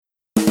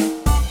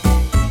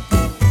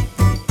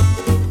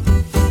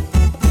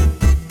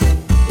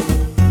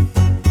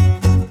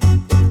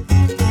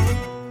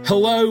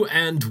Hello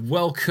and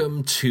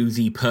welcome to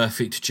the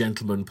Perfect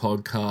Gentleman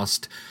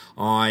podcast.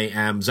 I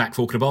am Zach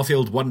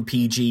Falconer-Barfield,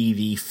 1PG,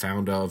 the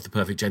founder of the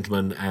Perfect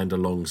Gentleman, and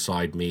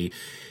alongside me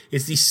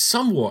is the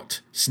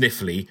somewhat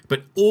sniffly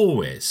but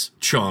always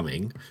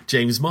charming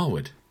James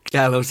Marwood.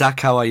 Hello, Zach.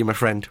 How are you, my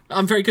friend?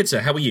 I'm very good, sir.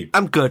 How are you?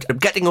 I'm good. I'm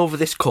getting over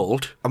this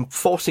cold. I'm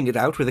forcing it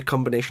out with a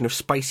combination of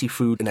spicy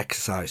food and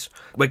exercise.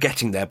 We're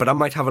getting there, but I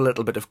might have a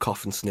little bit of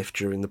cough and sniff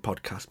during the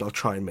podcast, but I'll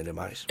try and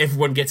minimise.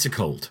 Everyone gets a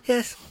cold.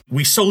 Yes.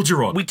 We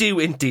soldier on. We do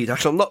indeed. I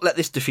shall not let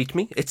this defeat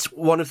me. It's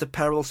one of the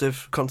perils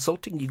of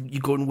consulting. You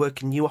go and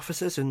work in new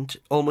offices, and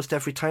almost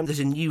every time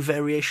there's a new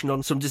variation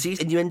on some disease,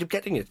 and you end up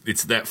getting it.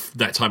 It's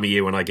that time of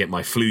year when I get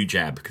my flu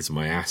jab because of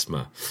my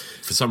asthma.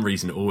 For some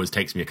reason, it always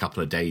takes me a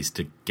couple of days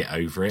to get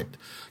over it.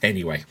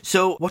 Anyway.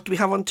 So, what do we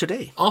have on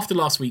today? After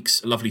last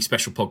week's lovely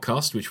special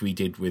podcast, which we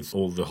did with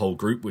the whole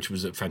group, which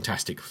was a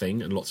fantastic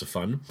thing and lots of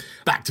fun,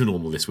 back to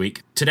normal this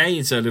week. Today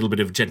is a little bit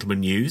of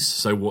gentleman news,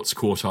 so what's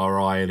caught our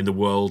eye in the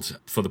world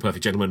for the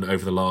Perfect Gentleman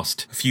over the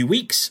last few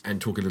weeks, and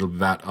talk a little bit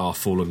about our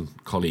fallen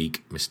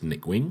colleague, Mr.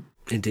 Nic Wing.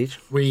 Indeed.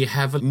 We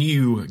have a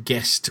new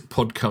guest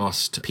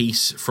podcast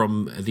piece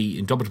from the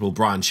indomitable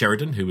Brian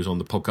Sheridan, who was on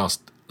the podcast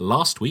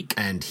last week,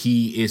 and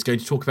he is going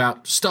to talk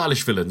about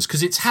stylish villains,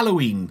 because it's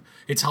Halloween.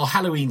 It's our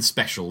Halloween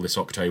special this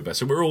October,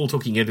 so we're all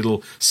talking a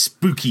little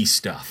spooky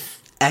stuff.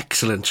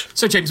 Excellent.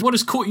 So, James, what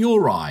has caught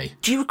your eye?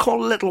 Do you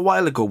recall a little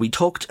while ago we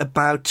talked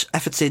about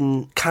efforts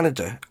in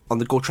Canada on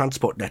the Go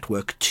Transport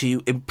network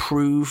to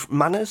improve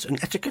manners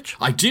and etiquette?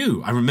 I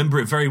do. I remember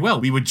it very well.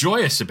 We were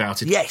joyous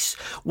about it. Yes.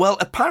 Well,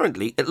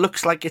 apparently it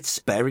looks like it's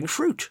bearing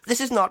fruit.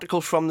 This is an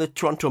article from the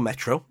Toronto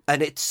Metro,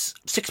 and it's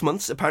 6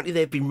 months. Apparently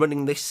they've been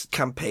running this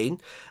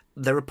campaign.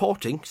 They're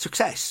reporting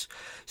success.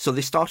 So they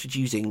started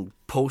using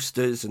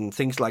posters and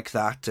things like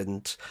that,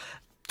 and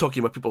talking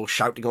about people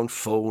shouting on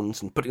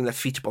phones and putting their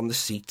feet up on the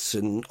seats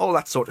and all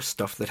that sort of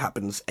stuff that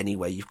happens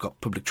anyway. You've got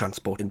public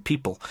transport and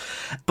people.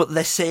 But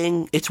they're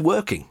saying it's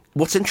working.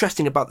 What's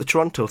interesting about the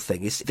Toronto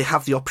thing is they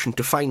have the option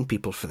to fine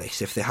people for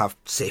this if they have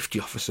safety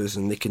officers,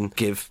 and they can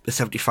give a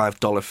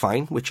 $75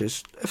 fine, which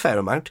is a fair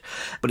amount.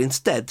 But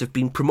instead, they've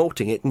been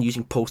promoting it and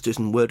using posters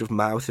and word of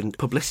mouth and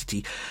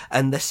publicity.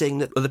 And they're saying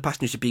that other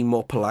passengers are being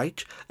more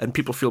polite and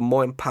people feel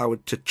more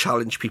empowered to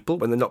challenge people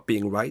when they're not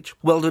being right.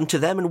 Well done to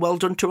them, and well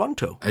done,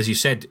 Toronto. As you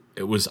said,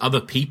 it was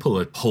other people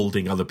are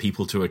holding other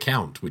people to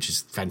account, which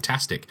is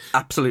fantastic.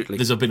 Absolutely.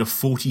 There's been a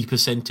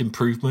 40%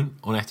 improvement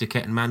on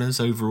etiquette and manners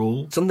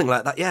overall. Something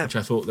like that, yeah. Which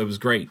I thought that was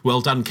great.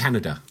 Well done,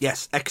 Canada.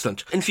 Yes,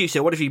 excellent. And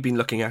Fusia, what have you been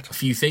looking at? A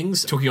few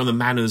things. Talking on the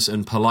manners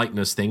and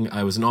politeness thing,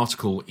 there was an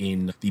article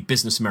in the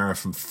Business Mirror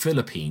from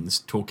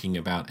Philippines talking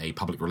about a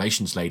public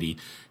relations lady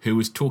who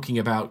was talking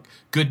about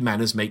good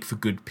manners make for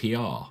good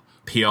PR.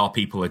 PR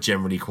people are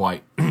generally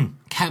quite,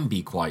 can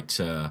be quite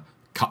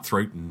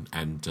cutthroat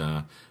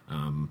and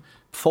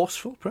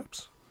forceful,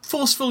 perhaps?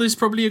 Forceful is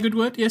probably a good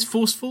word. Yes,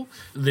 forceful.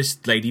 This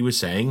lady was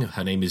saying,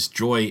 her name is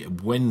Joy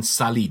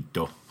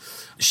Buensalido.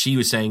 She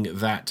was saying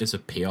that as a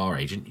PR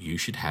agent, you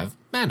should have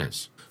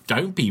manners.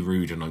 Don't be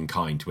rude and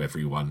unkind to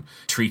everyone.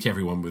 Treat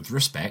everyone with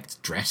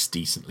respect. Dress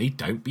decently.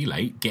 Don't be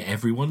late. Get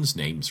everyone's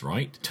names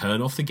right.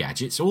 Turn off the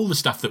gadgets. All the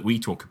stuff that we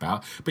talk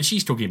about. But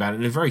she's talking about it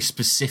in a very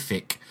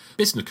specific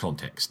business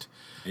context,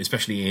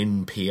 especially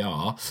in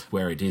PR,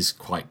 where it is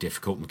quite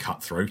difficult and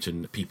cutthroat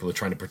and people are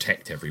trying to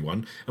protect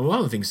everyone. And one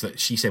of the things that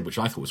she said, which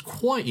I thought was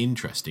quite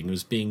interesting,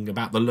 was being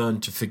about the learn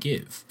to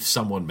forgive. If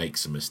someone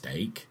makes a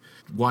mistake,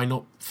 why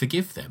not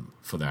forgive them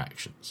for their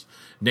actions?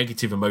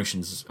 Negative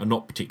emotions are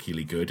not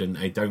particularly good, and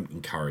they don't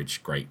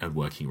encourage great and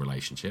working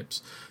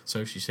relationships.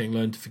 So she's saying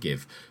learn to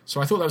forgive.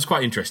 So I thought that was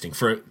quite interesting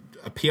for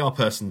a PR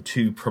person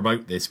to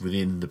promote this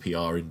within the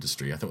PR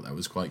industry. I thought that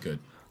was quite good.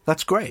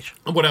 That's great.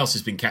 And what else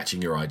has been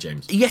catching your eye,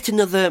 James? Yet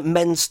another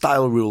men's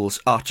style rules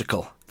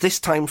article, this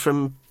time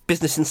from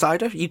Business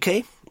Insider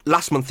UK.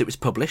 Last month it was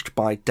published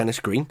by Dennis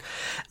Green.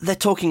 They're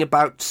talking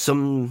about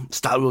some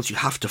style rules you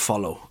have to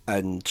follow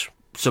and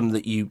some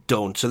that you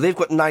don't. So they've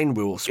got 9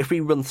 rules. If we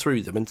run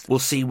through them, and we'll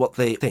see what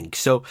they think.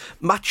 So,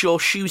 match your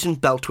shoes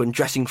and belt when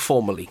dressing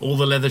formally. All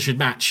the leather should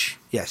match.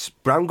 Yes,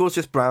 brown goes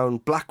with brown,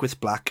 black with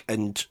black,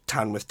 and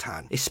tan with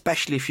tan.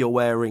 Especially if you're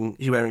wearing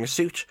a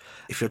suit.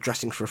 If you're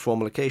dressing for a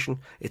formal occasion,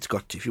 it's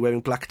got to. If you're wearing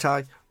black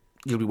tie,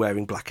 you'll be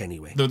wearing black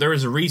anyway. Though there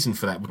is a reason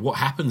for that. But what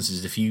happens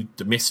is if you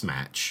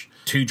mismatch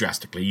too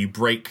drastically, you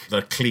break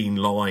the clean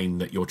line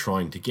that you're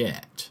trying to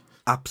get.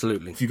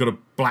 Absolutely. If you've got a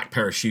black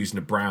pair of shoes and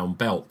a brown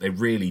belt, they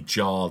really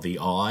jar the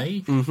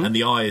eye, and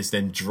the eye is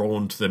then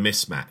drawn to the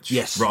mismatch.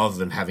 Yes. Rather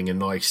than having a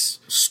nice,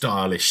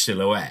 stylish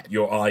silhouette,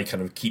 your eye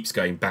kind of keeps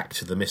going back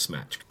to the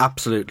mismatch.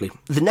 Absolutely.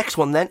 The next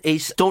one then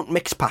is don't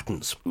mix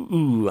patterns.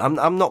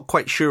 I'm not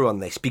quite sure on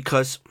this,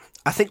 because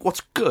I think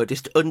what's good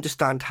is to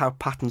understand how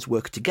patterns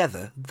work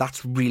together.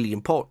 That's really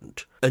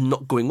important. And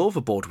not going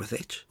overboard with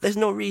it. There's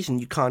no reason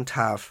you can't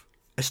have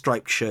a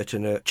striped shirt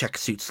and a check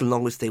suit so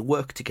long as they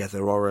work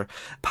together, or a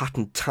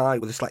patterned tie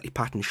with a slightly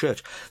patterned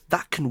shirt.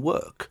 That can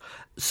work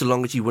so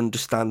long as you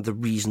understand the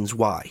reasons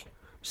why.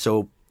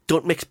 So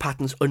don't mix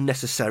patterns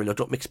unnecessarily or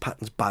don't mix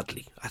patterns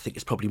badly. I think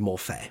it's probably more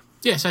fair.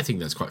 Yes, I think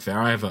that's quite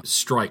fair. I have a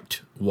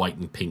striped white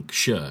and pink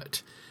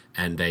shirt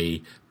and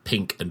a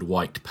pink and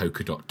white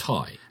polka dot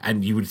tie.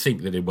 And you would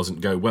think that it wasn't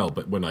go well,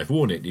 but when I've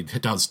worn it,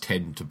 it does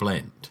tend to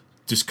blend.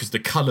 Just because the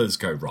colours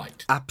go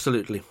right.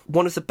 Absolutely.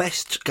 One of the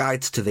best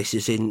guides to this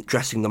is in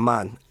Dressing the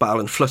Man by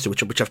Alan Flusser,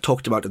 which I've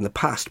talked about in the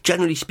past.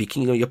 Generally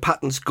speaking, your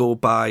patterns go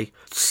by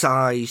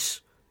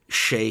size,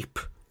 shape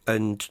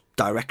and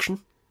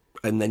direction.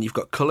 And then you've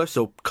got colour.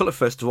 So colour,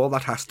 first of all,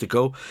 that has to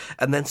go.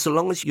 And then so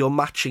long as you're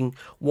matching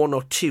one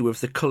or two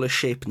of the colour,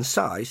 shape and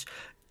size,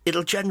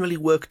 it'll generally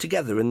work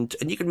together. And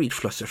you can read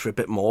Flusser for a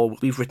bit more.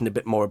 We've written a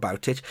bit more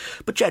about it.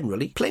 But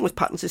generally, playing with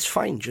patterns is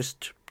fine.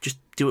 Just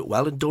do it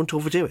well and don't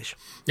overdo it.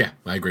 Yeah,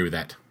 I agree with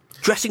that.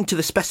 Dressing to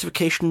the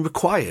specification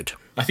required.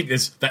 I think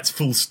that's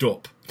full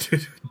stop.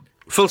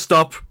 Full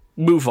stop,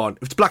 move on.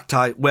 If it's black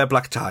tie, wear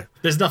black tie.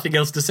 There's nothing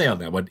else to say on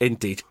that one.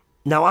 Indeed.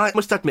 Now, I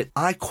must admit,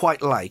 I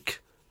quite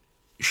like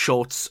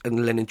shorts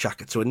and linen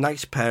jackets. So a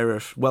nice pair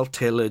of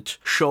well-tailored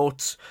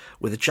shorts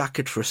with a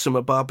jacket for a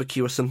summer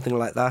barbecue or something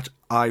like that,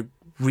 I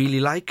really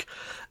like.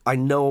 I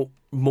know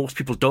most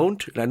people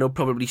don't, and I know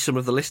probably some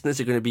of the listeners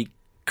are going to be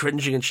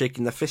cringing and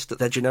shaking their fist at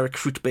their generic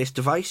fruit-based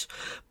device,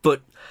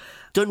 but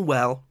done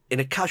well, in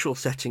a casual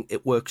setting,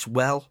 it works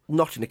well.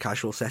 Not in a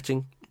casual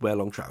setting, wear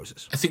long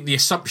trousers. I think the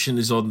assumption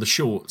is on the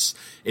shorts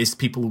is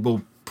people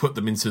will put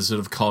them into sort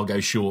of cargo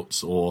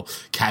shorts or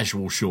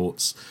casual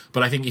shorts.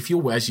 But I think if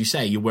you're, as you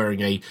say, you're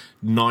wearing a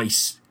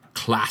nice,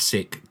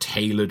 classic,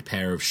 tailored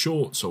pair of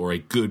shorts or a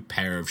good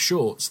pair of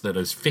shorts that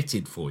is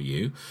fitted for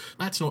you,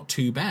 that's not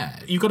too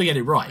bad. You've got to get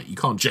it right. You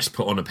can't just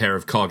put on a pair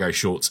of cargo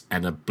shorts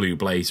and a blue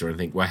blazer and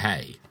think, well,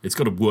 hey, it's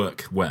got to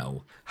work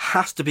well.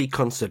 Has to be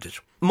considered.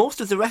 Most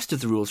of the rest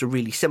of the rules are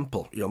really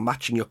simple.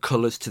 Matching your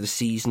colours to the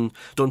season.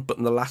 Don't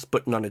button the last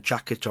button on a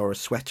jacket or a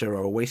sweater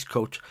or a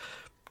waistcoat.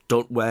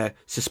 Don't wear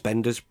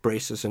suspenders,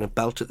 braces and a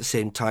belt at the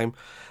same time.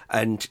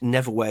 And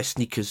never wear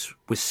sneakers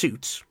with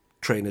suits,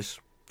 trainers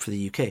for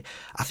the UK.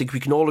 I think we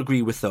can all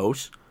agree with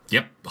those.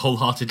 Yep,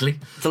 wholeheartedly.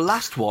 The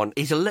last one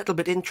is a little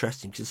bit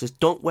interesting because it says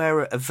don't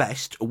wear a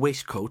vest, a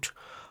waistcoat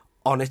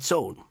on its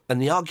own.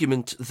 And the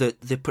argument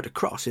that they put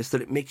across is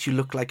that it makes you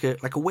look like a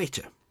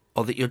waiter,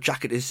 or that your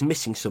jacket is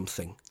missing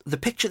something. The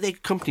picture they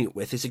accompany it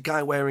with is a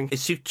guy wearing a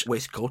suit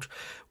waistcoat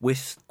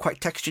with quite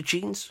textured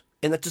jeans,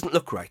 and that doesn't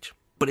look right.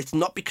 But it's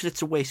not because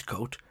it's a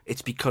waistcoat,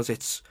 it's because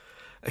it's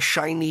a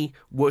shiny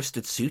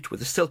worsted suit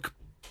with a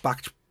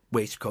silk-backed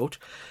waistcoat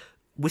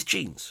with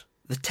jeans.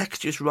 The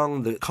texture's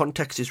wrong, the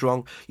context is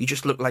wrong, you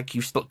just look like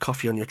you've spilt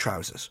coffee on your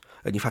trousers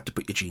and you've had to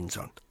put your jeans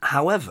on.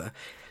 However,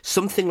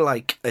 something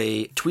like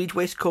a tweed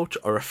waistcoat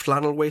or a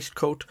flannel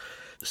waistcoat,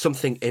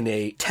 something in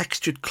a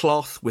textured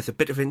cloth with a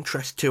bit of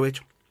interest to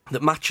it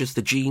that matches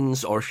the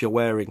jeans, or if you're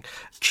wearing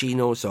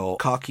chinos or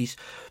khakis,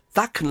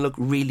 that can look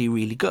really,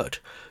 really good.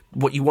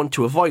 What you want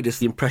to avoid is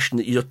the impression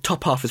that your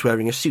top half is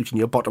wearing a suit and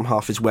your bottom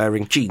half is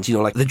wearing jeans,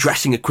 like the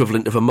dressing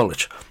equivalent of a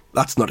mullet.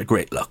 That's not a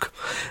great look.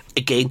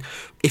 Again,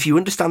 if you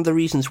understand the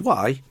reasons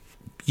why,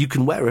 you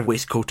can wear a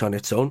waistcoat on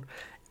its own.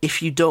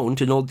 If you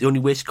don't, and the only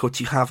waistcoats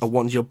you have are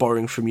ones you're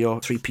borrowing from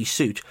your three-piece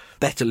suit,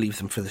 better leave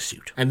them for the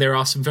suit. And there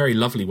are some very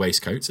lovely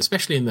waistcoats,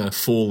 especially in the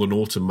fall and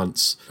autumn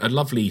months. A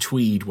lovely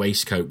tweed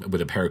waistcoat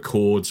with a pair of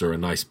cords or a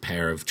nice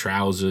pair of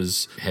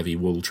trousers, heavy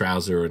wool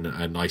trouser and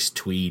a nice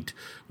tweed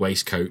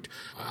waistcoat.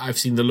 I've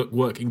seen the look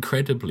work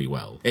incredibly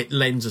well. It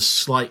lends a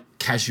slight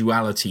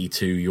casuality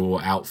to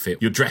your outfit.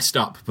 You're dressed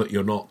up, but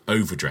you're not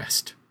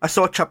overdressed. I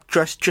saw a chap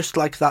dressed just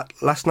like that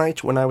last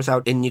night when I was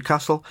out in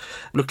Newcastle.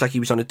 Looked like he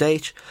was on a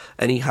date,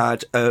 and he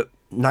had a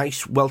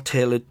nice,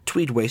 well-tailored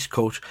tweed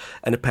waistcoat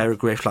and a pair of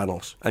grey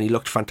flannels, and he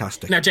looked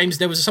fantastic. Now, James,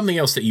 there was something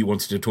else that you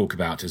wanted to talk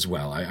about as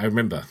well, I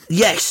remember.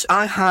 Yes,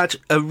 I had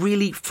a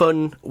really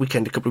fun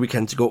weekend a couple of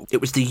weekends ago. It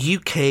was the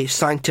UK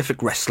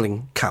Scientific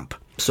Wrestling Camp.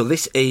 So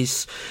this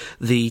is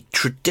the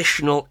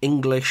traditional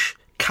English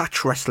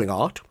catch wrestling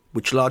art,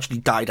 which largely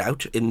died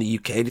out in the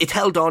UK. It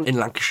held on in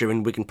Lancashire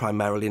and Wigan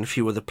primarily and a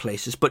few other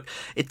places, but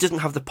it doesn't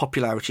have the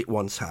popularity it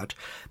once had.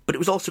 But it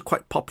was also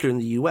quite popular in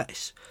the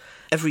US.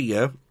 Every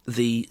year,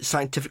 the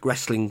Scientific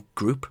Wrestling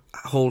Group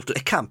hold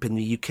a camp in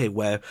the UK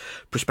where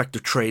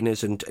prospective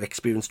trainers and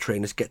experienced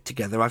trainers get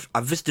together. I've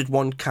visited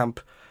one camp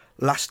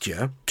last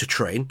year to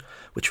train,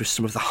 which was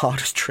some of the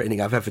hardest training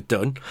I've ever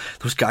done.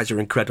 Those guys are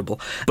incredible.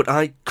 But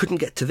I couldn't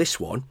get to this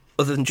one,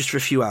 other than just for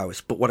a few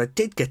hours. But what I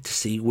did get to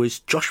see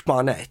was Josh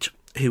Barnett,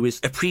 who is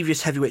a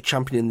previous heavyweight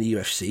champion in the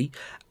UFC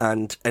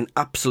and an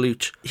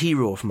absolute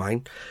hero of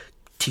mine,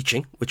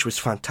 teaching, which was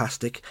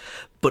fantastic.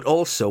 But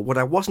also, what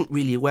I wasn't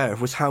really aware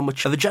of was how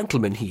much of a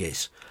gentleman he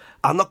is.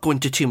 I'm not going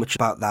into too much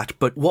about that,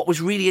 but what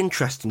was really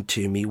interesting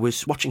to me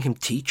was watching him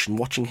teach and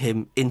watching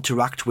him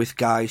interact with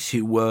guys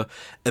who were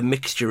a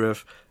mixture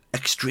of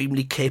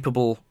extremely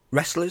capable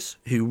wrestlers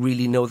who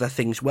really know their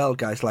things well,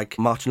 guys like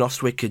Martin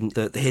Oswick and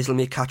the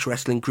Hazelmere Catch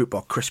Wrestling Group,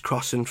 or Chris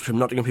Crossan from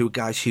Nottingham, who are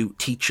guys who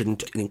teach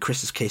and, in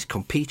Chris's case,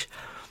 compete.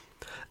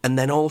 And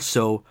then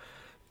also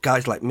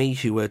guys like me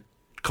who are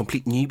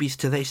complete newbies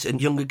to this,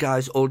 and younger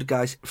guys, older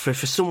guys. For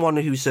someone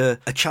who's a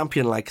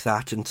champion like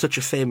that and such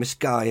a famous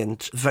guy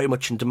and very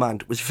much in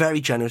demand, was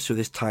very generous with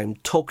his time,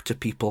 talked to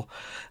people,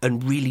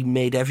 and really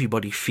made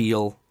everybody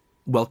feel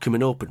welcome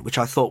and open, which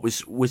I thought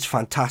was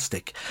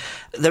fantastic.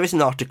 There is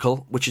an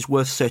article which is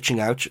worth searching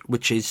out,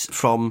 which is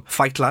from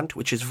Fightland,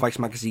 which is Vice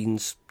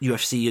Magazine's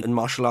UFC and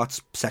martial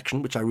arts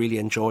section, which I really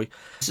enjoy.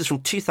 This is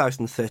from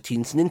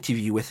 2013. It's an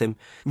interview with him,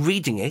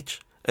 reading it,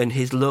 and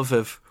his love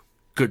of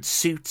good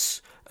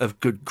suits, of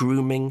good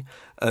grooming,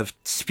 of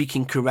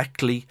speaking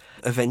correctly,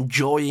 of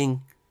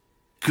enjoying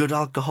good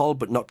alcohol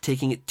but not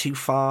taking it too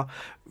far,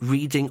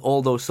 reading,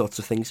 all those sorts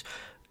of things.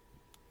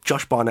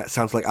 Josh Barnett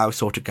sounds like our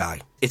sort of guy.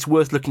 It's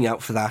worth looking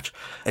out for that.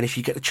 And if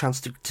you get a chance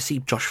to see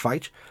Josh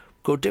fight,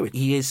 go do it.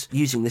 He is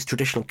using this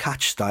traditional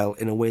catch style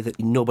in a way that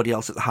nobody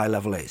else at the high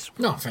level is.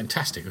 Oh,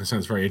 fantastic. That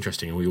sounds very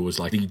interesting. And we always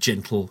like the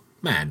gentle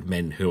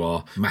men who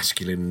are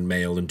masculine,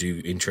 male, and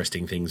do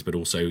interesting things, but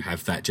also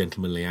have that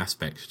gentlemanly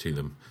aspect to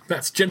them.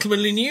 That's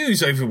gentlemanly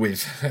news over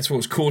with. That's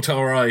what's caught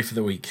our eye for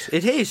the week.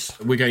 It is.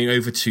 We're going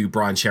over to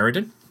Brian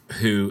Sheridan,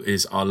 who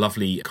is our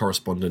lovely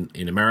correspondent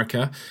in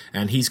America,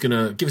 and he's going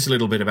to give us a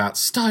little bit about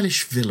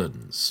stylish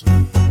villains.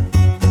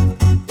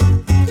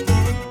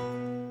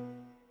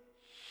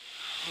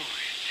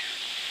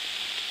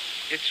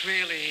 It's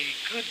really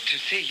good to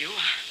see you.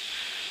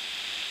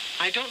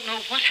 I don't know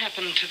what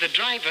happened to the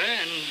driver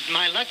and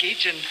my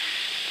luggage, and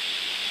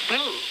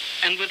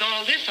with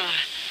all this,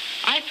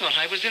 I thought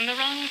I was in the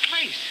wrong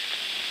place.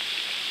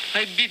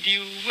 I bid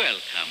you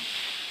welcome.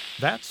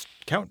 That's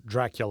Count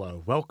Dracula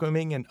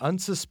welcoming an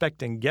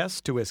unsuspecting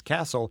guest to his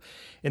castle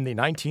in the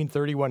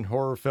 1931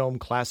 horror film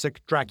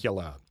classic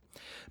Dracula.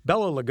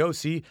 Bela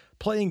Lugosi,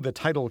 playing the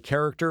title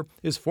character,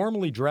 is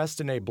formally dressed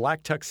in a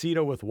black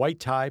tuxedo with white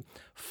tie,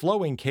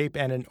 flowing cape,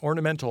 and an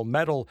ornamental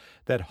medal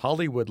that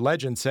Hollywood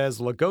legend says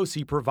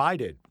Lugosi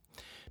provided.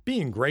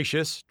 Being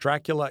gracious,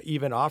 Dracula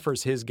even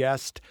offers his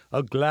guest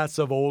a glass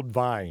of old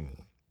wine.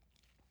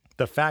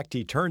 The fact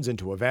he turns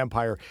into a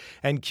vampire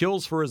and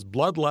kills for his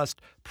bloodlust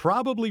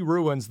probably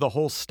ruins the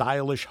whole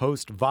stylish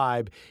host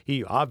vibe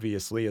he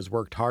obviously has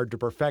worked hard to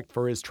perfect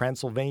for his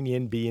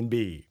Transylvanian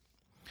B&B.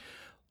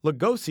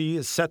 Lugosi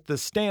has set the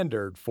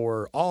standard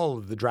for all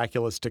of the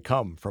Draculas to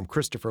come, from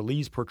Christopher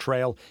Lee's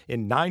portrayal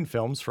in 9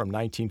 films from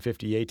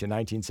 1958 to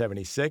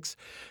 1976,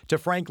 to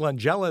Frank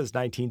Langella's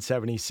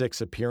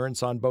 1976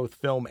 appearance on both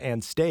film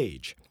and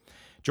stage.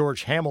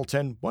 George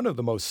Hamilton, one of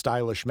the most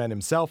stylish men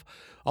himself,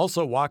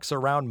 also walks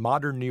around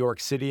modern New York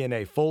City in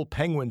a full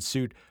penguin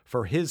suit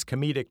for his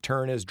comedic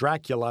turn as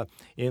Dracula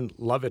in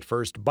Love at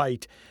First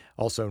Bite,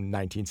 also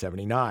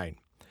 1979.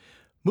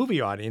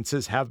 Movie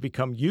audiences have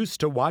become used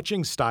to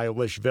watching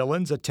stylish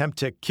villains attempt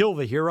to kill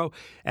the hero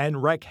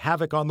and wreak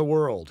havoc on the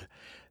world.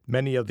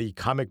 Many of the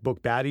comic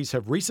book baddies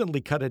have recently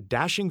cut a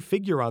dashing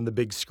figure on the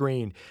big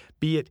screen,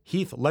 be it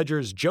Heath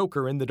Ledger's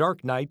Joker in The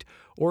Dark Knight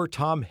or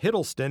Tom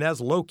Hiddleston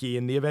as Loki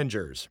in The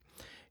Avengers.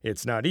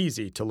 It's not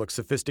easy to look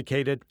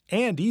sophisticated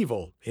and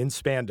evil in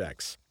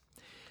spandex.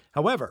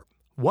 However,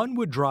 one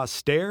would draw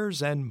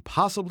stares and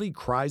possibly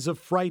cries of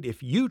fright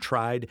if you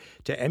tried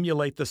to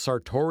emulate the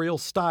sartorial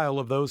style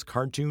of those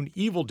cartoon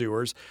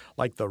evildoers,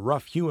 like the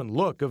rough-hewn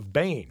look of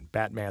Bane,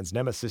 Batman's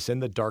nemesis in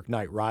The Dark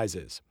Knight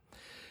Rises.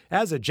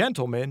 As a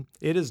gentleman,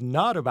 it is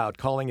not about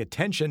calling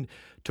attention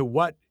to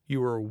what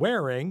you are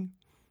wearing,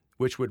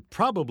 which would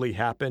probably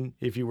happen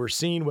if you were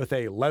seen with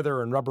a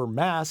leather and rubber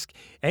mask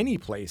any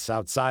place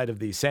outside of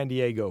the San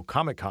Diego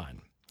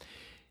Comic-Con.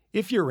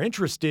 If you're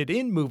interested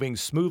in moving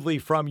smoothly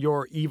from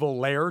your evil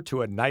lair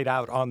to a night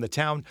out on the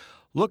town,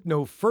 look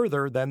no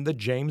further than the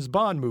James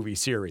Bond movie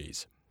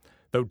series.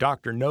 Though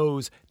Dr.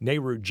 No's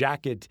Nehru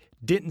jacket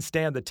didn't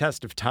stand the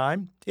test of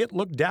time, it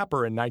looked dapper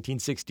in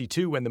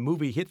 1962 when the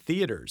movie hit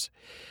theaters.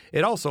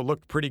 It also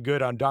looked pretty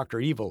good on Dr.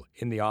 Evil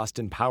in the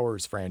Austin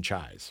Powers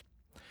franchise.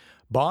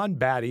 Bond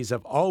baddies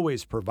have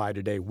always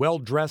provided a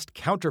well-dressed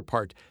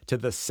counterpart to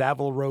the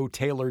Savile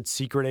Row-tailored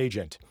secret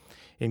agent.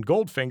 In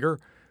Goldfinger,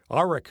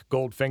 Auric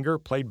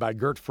Goldfinger, played by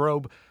Gert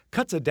Frobe,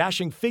 cuts a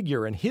dashing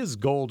figure in his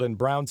gold and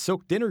brown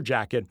silk dinner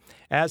jacket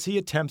as he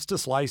attempts to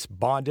slice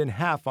Bond in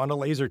half on a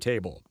laser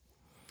table.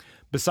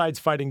 Besides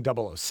fighting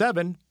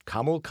 007,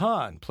 Kamal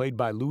Khan, played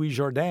by Louis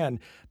Jourdan,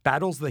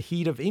 battles the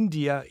heat of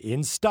India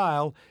in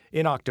style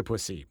in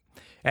Octopussy.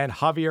 And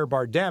Javier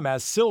Bardem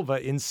as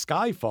Silva in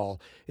Skyfall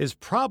is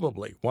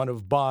probably one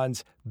of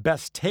Bond's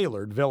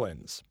best-tailored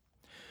villains.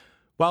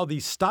 While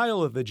the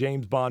style of the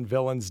James Bond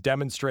villains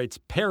demonstrates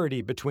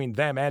parity between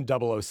them and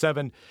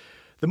 007,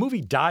 the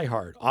movie Die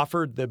Hard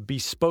offered the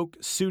bespoke,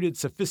 suited,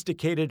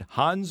 sophisticated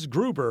Hans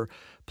Gruber,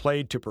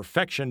 played to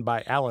perfection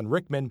by Alan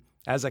Rickman,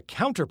 as a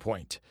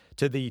counterpoint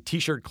to the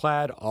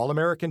T-shirt-clad,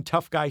 all-American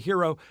tough guy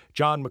hero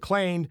John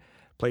McClane,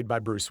 played by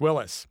Bruce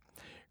Willis.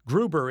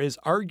 Gruber is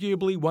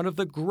arguably one of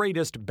the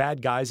greatest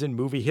bad guys in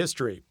movie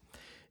history.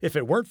 If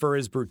it weren't for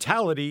his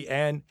brutality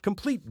and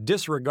complete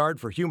disregard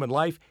for human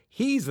life,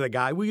 he's the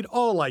guy we'd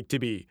all like to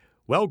be,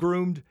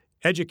 well-groomed,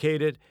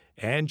 educated,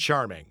 and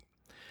charming.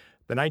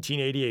 The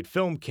 1988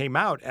 film came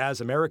out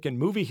as American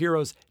movie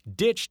heroes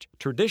ditched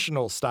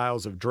traditional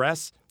styles of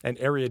dress and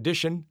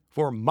erudition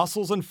for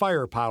muscles and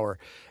firepower,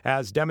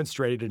 as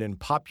demonstrated in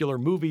popular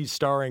movies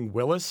starring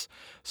Willis,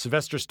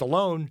 Sylvester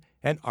Stallone,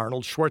 and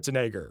Arnold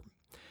Schwarzenegger.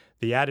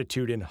 The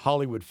attitude in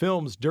Hollywood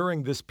films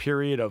during this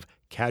period of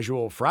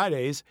casual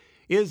Fridays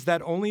is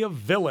that only a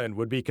villain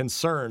would be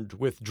concerned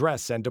with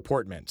dress and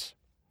deportment.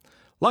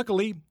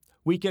 Luckily,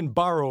 we can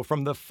borrow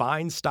from the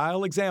fine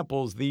style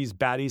examples these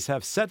baddies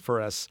have set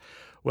for us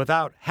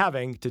without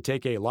having to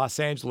take a Los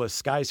Angeles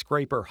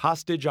skyscraper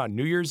hostage on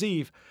New Year's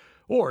Eve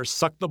or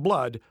suck the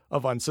blood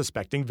of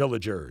unsuspecting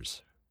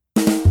villagers.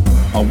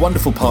 Our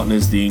wonderful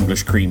partners, the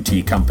English Cream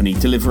Tea Company,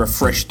 deliver a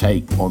fresh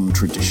take on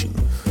tradition.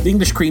 The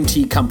English Cream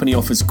Tea Company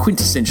offers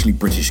quintessentially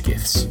British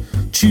gifts.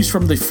 Choose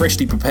from the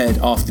freshly prepared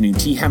afternoon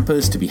tea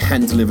hampers to be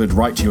hand-delivered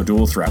right to your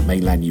door throughout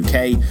mainland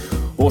UK,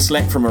 or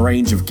select from a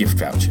range of gift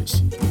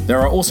vouchers.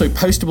 There are also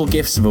postable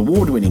gifts of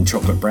award-winning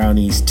chocolate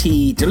brownies,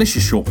 tea,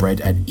 delicious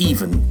shortbread, and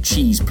even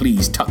cheese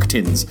please tuck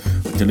tins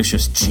with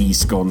delicious cheese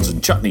scones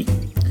and chutney.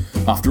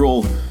 After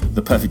all,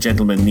 the perfect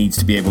gentleman needs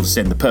to be able to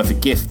send the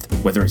perfect gift,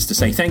 whether it's to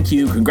say thank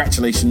you,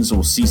 congratulations,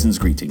 or season's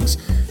greetings.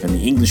 And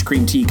the English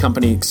Cream Tea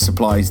Company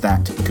supplies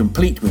that,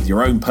 complete with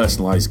your own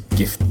personalised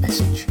gift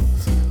message.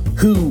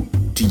 Who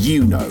do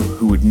you know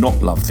who would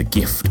not love the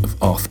gift of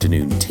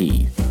afternoon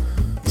tea?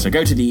 So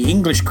go to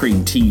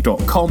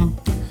theenglishcreamtea.com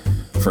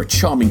for a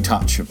charming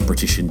touch of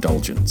British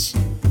indulgence.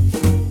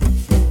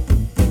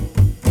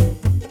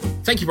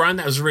 Thank you, Brian.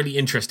 That was really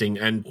interesting,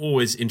 and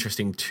always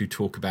interesting to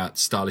talk about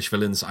stylish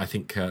villains. I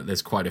think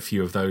there's quite a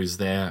few of those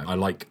there. I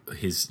like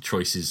his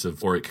choices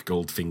of Auric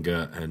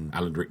Goldfinger and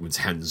Alan Rickman's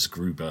Hans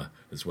Gruber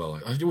as well.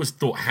 I always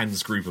thought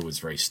Hans Gruber was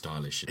very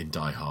stylish in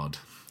Die Hard.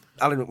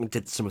 Alan Rickman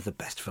did some of the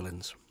best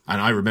villains. And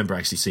I remember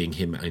actually seeing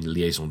him in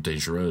Liaison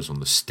Dangereuse on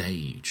the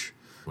stage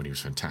when he was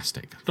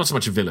fantastic. Not so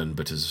much a villain,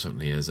 but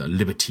certainly as a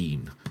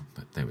libertine.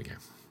 But there we go.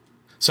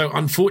 So,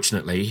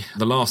 unfortunately,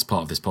 the last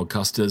part of this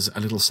podcast is a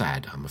little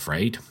sad, I'm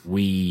afraid.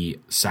 We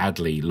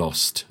sadly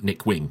lost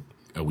Nic Wing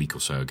a week or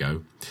so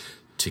ago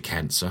to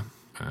cancer.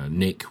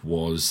 Nic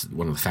was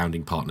one of the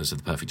founding partners of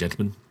The Perfect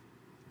Gentleman.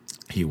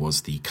 He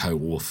was the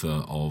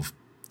co-author of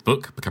the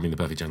book, Becoming the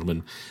Perfect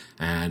Gentleman,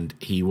 and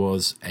he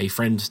was a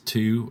friend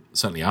to,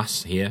 certainly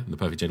us here, The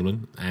Perfect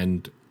Gentleman,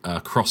 and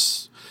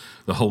across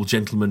the whole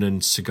gentleman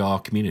and cigar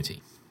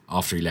community.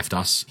 After he left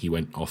us, he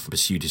went off and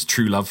pursued his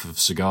true love of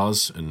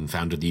cigars and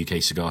founded the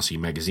UK Cigar Scene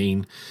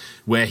magazine,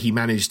 where he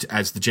managed,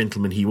 as the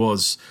gentleman he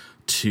was,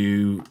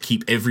 to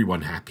keep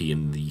everyone happy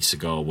in the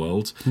cigar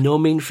world. No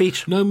mean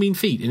feat. No mean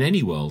feat in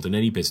any world, in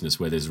any business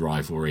where there's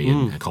rivalry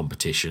and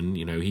competition.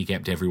 You know, he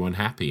kept everyone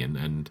happy,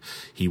 and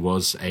he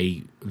was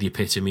the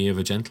epitome of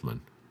a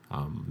gentleman.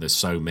 There's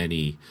so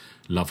many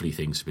lovely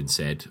things have been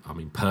said. I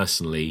mean,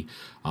 personally,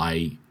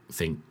 I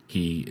think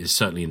he is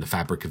certainly in the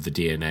fabric of the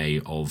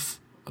DNA of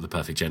The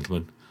Perfect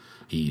Gentleman.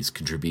 His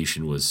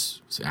contribution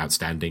was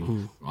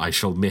outstanding. I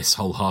shall miss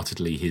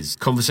wholeheartedly his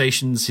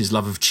conversations, his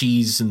love of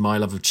cheese and my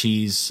love of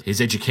cheese, his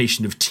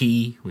education of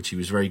tea, which he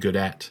was very good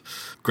at,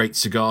 great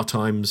cigar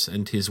times,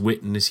 and his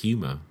wit and his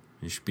humour.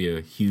 It should be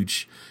a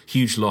huge,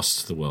 huge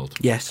loss to the world.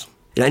 Yes.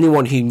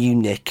 Anyone who knew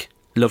Nic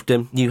loved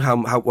him, knew how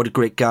what a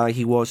great guy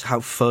he was,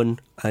 how fun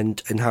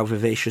and how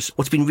vivacious.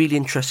 What's been really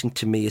interesting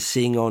to me is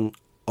seeing on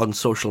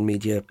social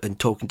media and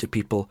talking to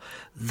people,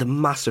 the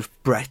massive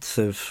breadth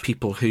of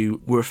people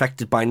who were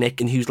affected by Nic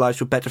and whose lives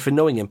were better for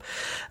knowing him.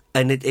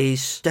 And it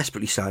is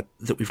desperately sad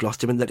that we've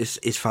lost him and that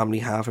his family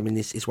have. I mean,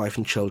 his wife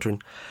and children.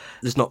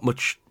 There's not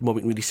much more we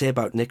can really say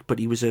about Nic, but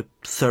he was a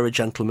thorough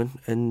gentleman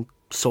and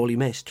sorely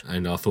missed.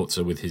 And our thoughts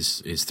are with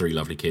his three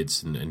lovely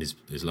kids and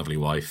his lovely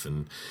wife,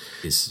 and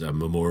his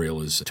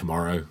memorial is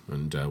tomorrow,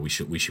 and we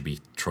should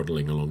be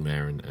trundling along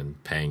there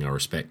and paying our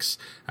respects,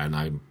 and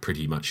I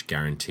pretty much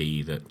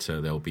guarantee that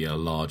there'll be a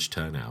large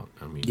turnout.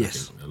 I mean,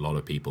 yes. I think a lot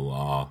of people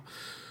are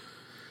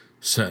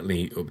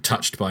certainly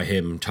touched by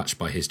him, touched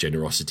by his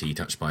generosity,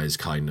 touched by his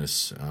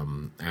kindness,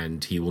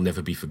 and he will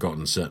never be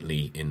forgotten,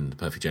 certainly in the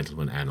Perfect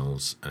Gentleman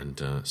annals,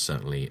 and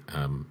certainly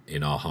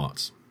in our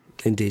hearts.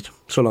 Indeed.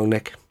 So long,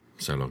 Nic.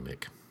 So long,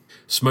 Nic.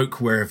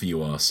 Smoke wherever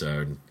you are,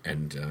 sir,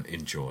 and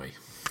enjoy.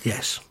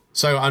 Yes.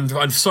 So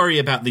I'm sorry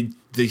about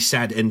the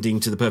sad ending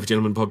to the Perfect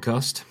Gentleman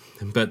podcast,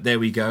 but there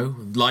we go.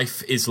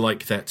 Life is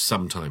like that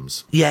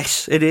sometimes.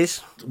 Yes, it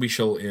is. We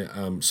shall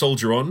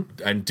soldier on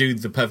and do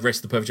the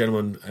rest of the Perfect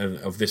Gentleman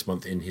of this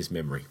month in his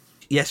memory.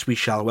 Yes, we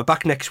shall. We're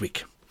back next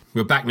week.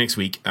 We're back next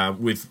week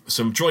with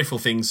some joyful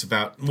things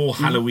about more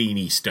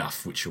Halloween-y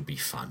stuff, which will be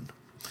fun.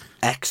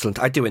 Excellent.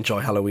 I do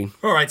enjoy Halloween.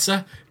 All right,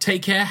 sir.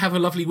 Take care. Have a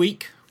lovely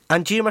week.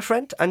 And you, my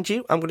friend, and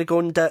you. I'm going to go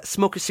and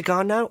smoke a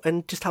cigar now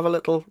and just have a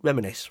little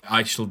reminisce.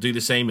 I shall do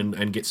the same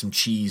and get some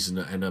cheese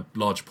and a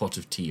large pot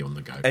of tea on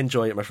the go.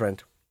 Enjoy it, my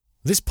friend.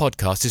 This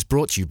podcast is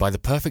brought to you by The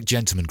Perfect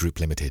Gentleman Group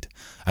Limited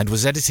and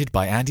was edited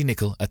by Andy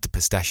Nicol at the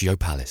Pistachio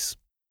Palace.